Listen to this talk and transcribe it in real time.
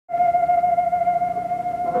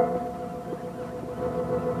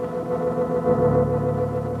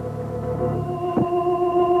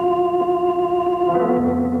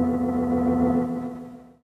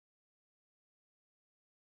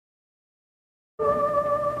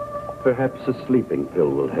Perhaps a sleeping pill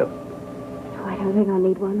will help. Oh, I don't think I'll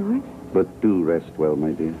need one, Orin. But do rest well,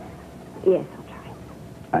 my dear. Yes, I'll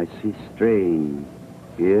try. I see strain.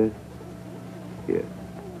 Here. Here.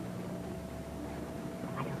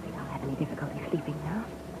 I don't think I'll have any difficulty sleeping now.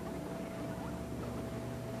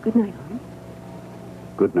 Good night, Orin.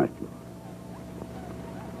 Good night, Laura.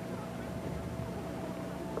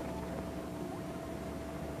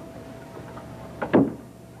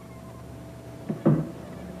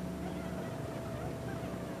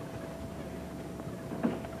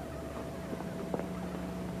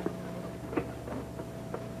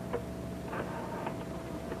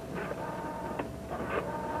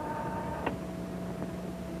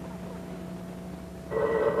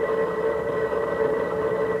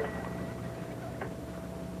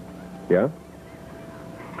 Yeah?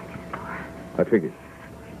 I figured.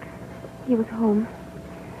 He was home.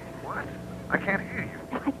 What? I can't hear you.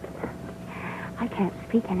 I can't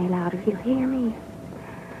speak any louder. He'll hear me.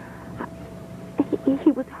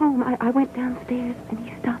 He was home. I went downstairs, and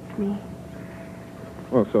he stopped me.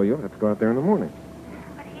 Well, so you'll have to go out there in the morning.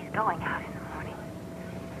 But he's going out in the morning.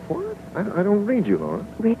 What? I don't read you, Laura.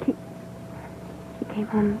 Rick, he came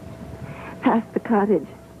home past the cottage.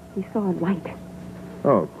 He saw a light.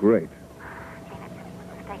 Oh, great.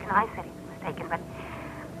 I said he was mistaken, but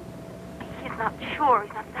he's not sure.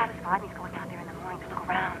 He's not satisfied. He's going out there in the morning to look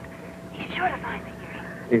around. He's sure to find the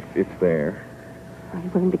earring. If it's there. Are you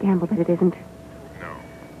willing to gamble that it isn't? No.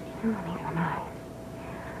 Oh, neither am I.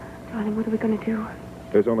 Darling, what are we going to do?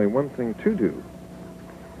 There's only one thing to do.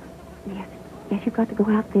 Yes, you've got to go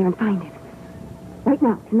out there and find it. Right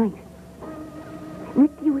now, tonight.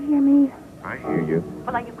 Rick, do you hear me? I hear you.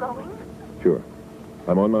 Well, are you going? Sure.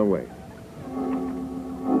 I'm on my way.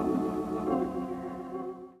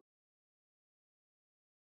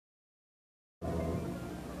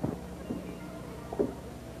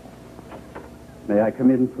 May I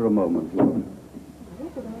come in for a moment, Laura?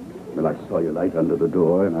 Well, I saw your light under the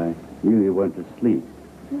door, and I knew you weren't asleep.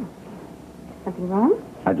 Something wrong?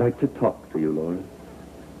 I'd like to talk to you, Laura.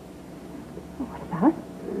 What about?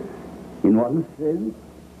 In one sense,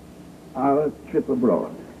 our trip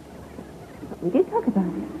abroad. We did talk about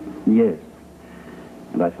it. Yes.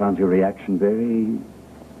 And I found your reaction very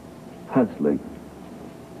puzzling.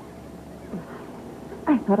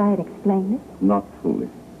 I thought I had explained it. Not fully.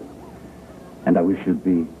 And I wish you'd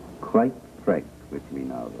be quite frank with me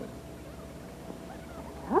now, Laura.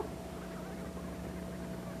 Huh?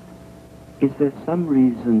 Is there some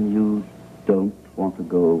reason you don't want to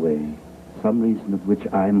go away? Some reason of which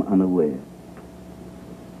I'm unaware?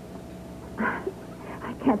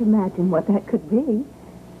 I can't imagine what that could be.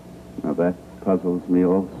 Now, that puzzles me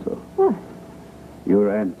also. What?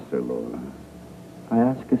 Your answer, Laura. I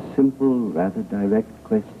ask a simple, rather direct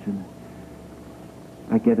question.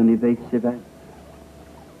 I get an evasive answer.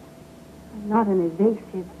 I'm not an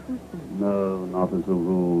evasive person. No, not as a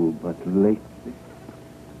rule, but lately.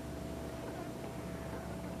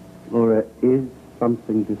 Laura, is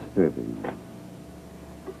something disturbing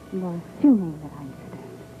you? You're assuming that I'm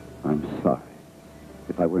disturbed. I'm sorry.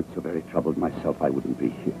 If I weren't so very troubled myself, I wouldn't be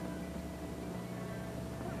here.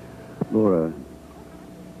 Laura,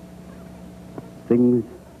 things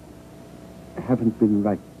haven't been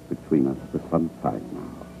right between us for some time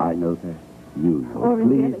now. I know that. You know. Orin,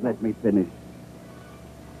 Please really? let me finish.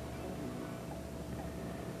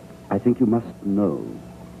 I think you must know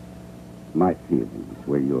my feelings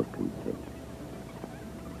where you're concerned.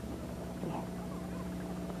 Yes.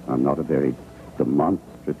 I'm not a very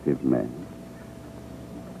demonstrative man,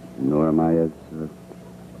 nor am I as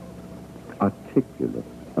articulate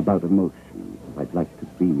about emotions as I'd like to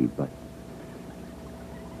be, but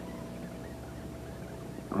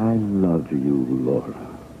I love you, Laura.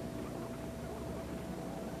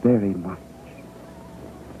 Very much.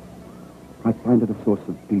 I find it a source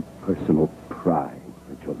of deep personal pride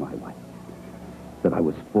that you're my wife. That I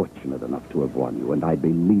was fortunate enough to have won you, and I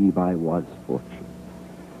believe I was fortunate.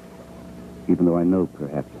 Even though I know,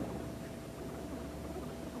 perhaps,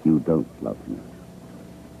 you don't love me.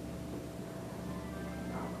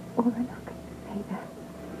 Orin, how could you say that?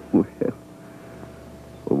 Well,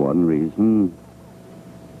 for one reason,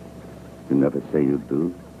 you never say you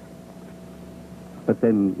do. But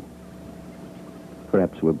then,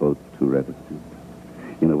 perhaps we're both too reticent.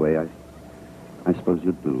 In a way, I suppose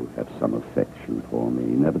you do have some affection for me.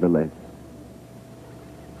 Nevertheless,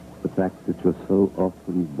 the fact that you're so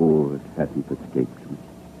often bored hasn't escaped me.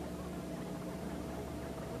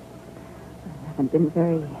 I haven't been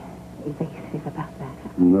very evasive about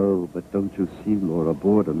that. No, but don't you see, Laura,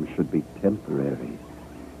 boredom should be temporary.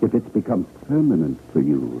 If it's become permanent for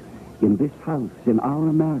you, in this house, in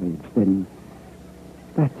our marriage, then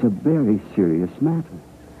that's a very serious matter.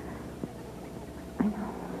 I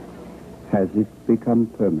know. Has it become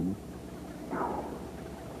permanent? No.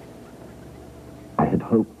 I had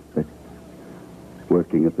hoped that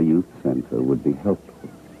working at the youth center would be helpful.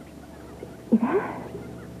 It has.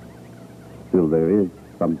 Still, there is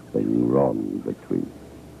something wrong between us.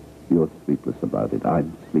 You're sleepless about it.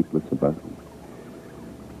 I'm sleepless about it.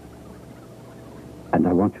 And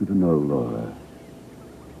I want you to know, Laura,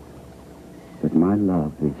 that my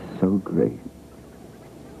love is so great.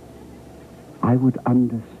 I would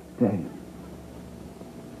understand.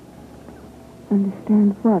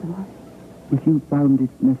 Understand what, Orin? If you found it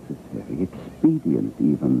necessary, expedient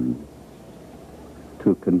even,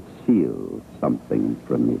 to conceal something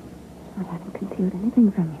from me. I haven't concealed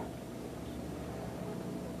anything from you.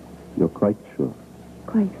 You're quite sure?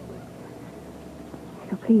 Quite.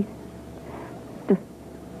 So please, just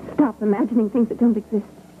stop imagining things that don't exist.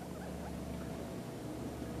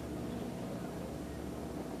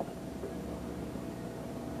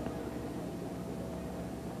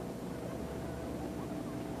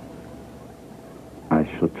 I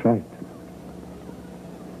shall try to.